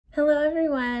Hello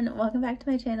everyone, welcome back to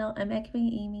my channel. I'm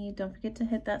Amy. Don't forget to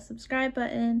hit that subscribe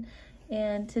button.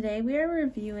 And today we are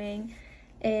reviewing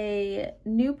a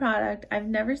new product. I've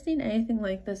never seen anything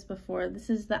like this before. This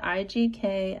is the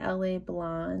IGK LA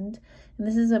Blonde. And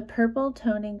this is a purple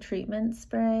toning treatment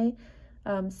spray.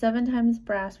 7 times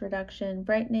brass reduction,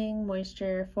 brightening,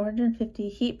 moisture, 450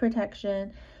 heat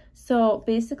protection. So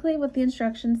basically what the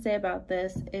instructions say about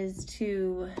this is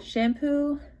to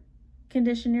shampoo,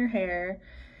 condition your hair,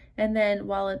 and then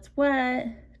while it's wet,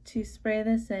 to spray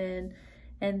this in,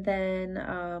 and then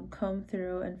comb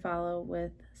through and follow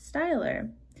with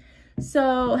styler.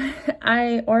 So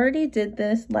I already did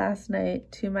this last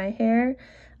night to my hair.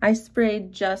 I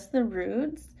sprayed just the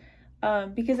roots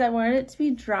because I wanted it to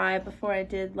be dry before I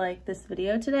did like this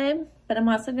video today, but I'm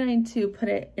also going to put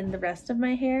it in the rest of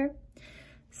my hair.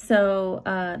 So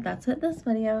that's what this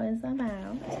video is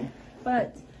about.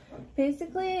 But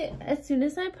basically, as soon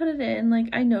as I put it in, like,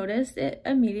 I noticed it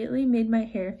immediately made my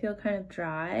hair feel kind of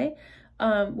dry,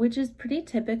 which is pretty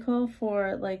typical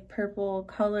for like purple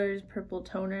colors, purple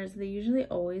toners. They usually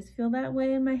always feel that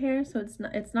way in my hair, so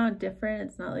it's not different.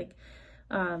 It's not like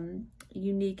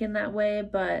unique in that way,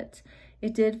 but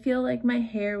it did feel like my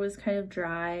hair was kind of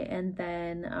dry. And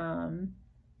then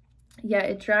yeah,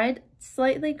 it dried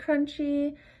slightly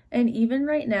crunchy. And even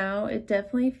right now, it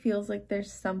definitely feels like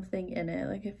there's something in it.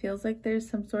 Like, it feels like there's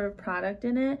some sort of product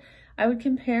in it. I would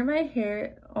compare my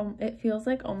hair, it feels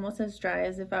like almost as dry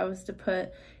as if I was to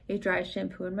put a dry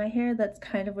shampoo in my hair. That's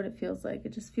kind of what it feels like.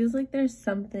 It just feels like there's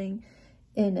something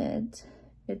in it.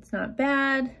 It's not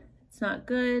bad, it's not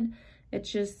good, it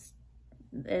just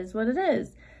is what it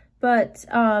is. But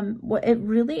what it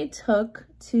really took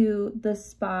to the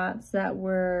spots that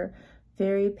were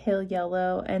very pale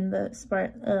yellow, and the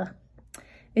spot,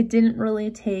 it didn't really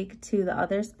take to the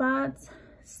other spots.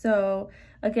 So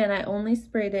again, I only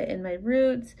sprayed it in my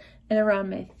roots and around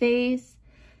my face,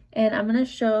 and I'm going to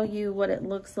show you what it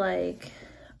looks like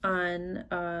on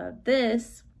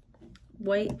this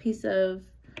white piece of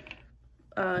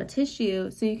tissue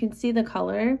so you can see the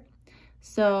color.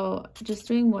 So just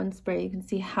doing one spray, you can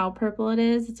see how purple it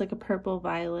is. It's like a purple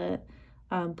violet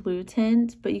blue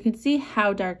tint, but you can see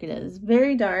how dark it is.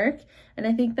 Very dark, and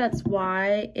I think that's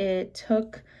why it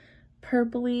took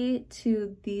purpley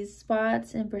to these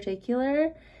spots in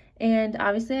particular. And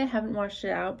obviously I haven't washed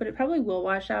it out, but it probably will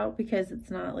wash out because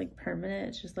it's not like permanent,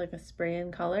 it's just like a spray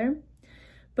in color.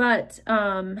 But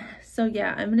so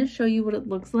yeah, I'm going to show you what it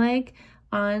looks like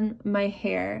on my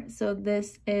hair. So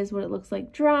this is what it looks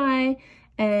like dry,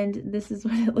 and this is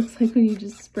what it looks like when you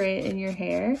just spray it in your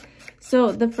hair.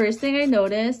 So the first thing I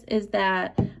noticed is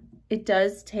that it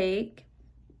does take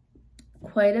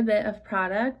quite a bit of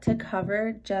product to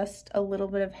cover just a little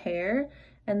bit of hair.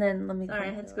 And then sorry,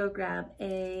 I had to go grab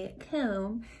a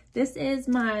comb. This is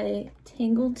my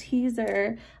Tangle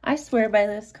Teaser. I swear by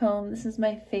this comb. This is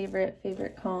my favorite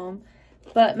comb.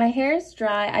 But my hair is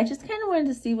dry. I just kind of wanted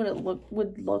to see what it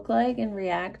would look like and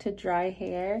react to dry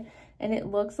hair. And it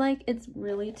looks like it's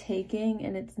really taking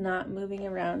and it's not moving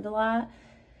around a lot,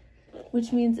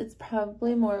 which means it's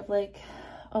probably more of like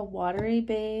a watery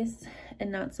base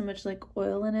and not so much like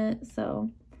oil in it. So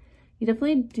you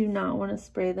definitely do not want to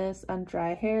spray this on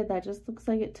dry hair. That just looks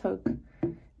like it took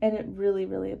and it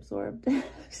really absorbed.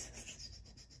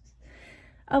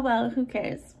 Oh well, who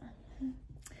cares?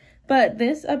 But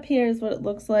this up here is what it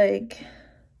looks like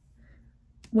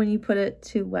when you put it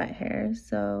to wet hair.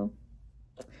 So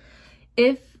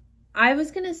if I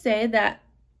was going to say that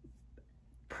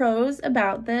pros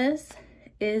about this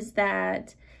is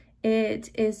that it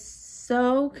is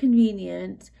so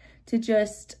convenient to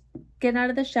just get out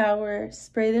of the shower,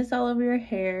 spray this all over your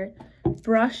hair,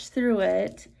 brush through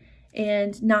it,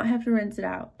 and not have to rinse it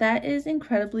out. That is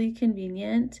incredibly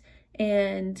convenient,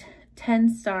 and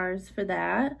 10 stars for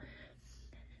that.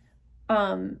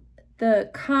 The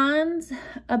cons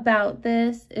about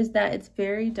this is that it's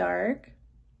very dark.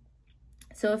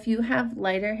 So if you have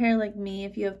lighter hair like me,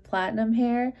 if you have platinum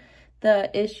hair, the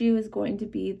issue is going to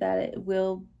be that it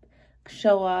will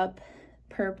show up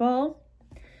purple.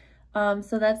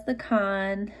 So that's the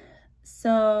con.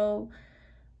 So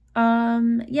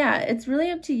yeah, it's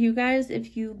really up to you guys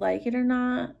if you like it or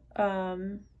not. I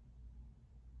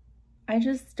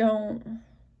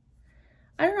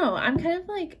don't know. I'm kind of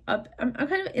like I'm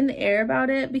kind of in the air about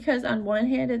it, because on one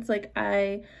hand, it's like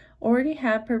I already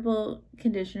have purple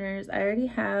conditioners. I already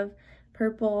have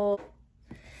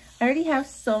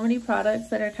so many products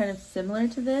that are kind of similar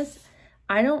to this.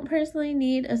 I don't personally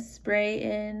need a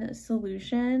spray-in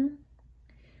solution.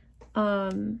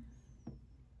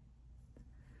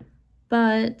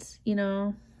 But, you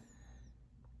know,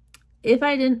 if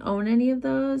I didn't own any of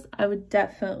those, I would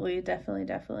definitely get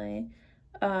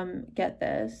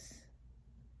this.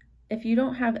 If you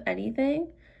don't have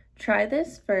anything, try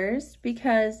this first,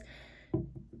 because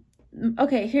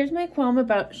okay, here's my qualm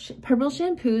about purple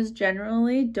shampoos.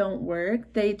 Generally don't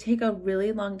work. They take a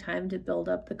really long time to build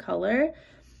up the color.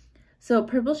 So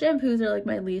purple shampoos are like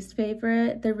my least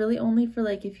favorite. They're really only for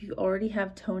like if you already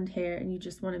have toned hair and you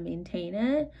just want to maintain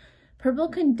it. Purple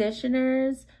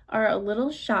conditioners are a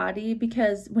little shoddy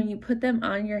because when you put them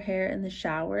on your hair in the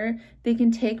shower, they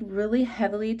can take really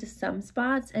heavily to some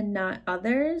spots and not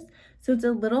others. So it's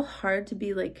a little hard to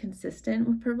be like consistent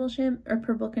with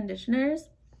purple conditioners.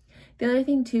 The other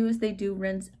thing too is they do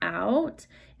rinse out,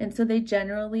 and so they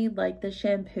generally, like the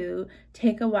shampoo,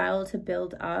 take a while to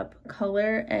build up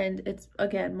color, and it's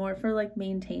again more for like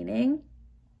maintaining.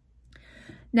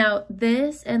 Now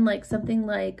this and like something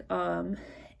like a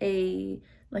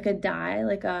dye,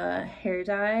 like a hair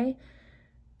dye,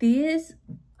 these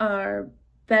are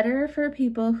better for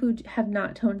people who have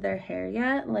not toned their hair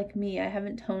yet. Like me, I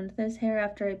haven't toned this hair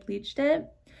after I bleached it.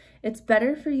 It's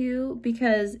better for you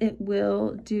because it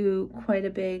will do quite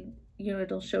a big, you know,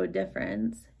 it'll show a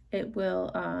difference. It will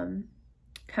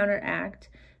counteract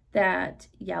that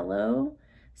yellow.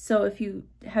 So if you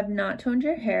have not toned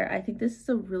your hair, I think this is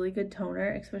a really good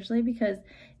toner, especially because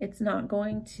it's not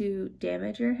going to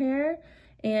damage your hair.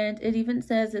 And it even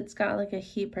says it's got like a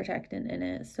heat protectant in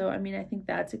it. So, I mean, I think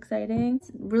that's exciting.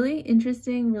 It's really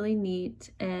interesting, really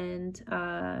neat, and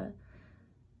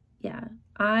yeah,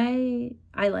 I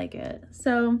like it.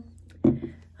 So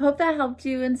I hope that helped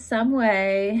you in some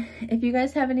way. If you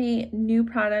guys have any new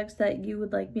products that you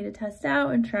would like me to test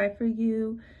out and try for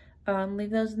you, leave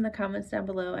those in the comments down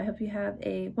below. I hope you have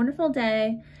a wonderful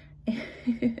day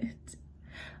and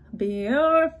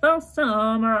beautiful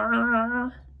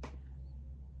summer.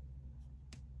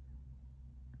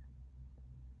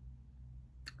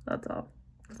 That's all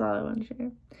I want to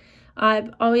share.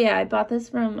 Oh yeah, I bought this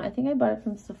from, I think I bought it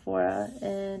from Sephora,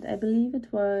 and I believe it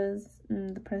was,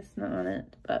 the price is not on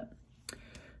it, but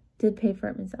did pay for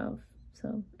it myself,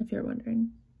 so if you're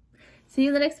wondering. See you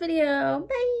in the next video.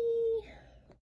 Bye!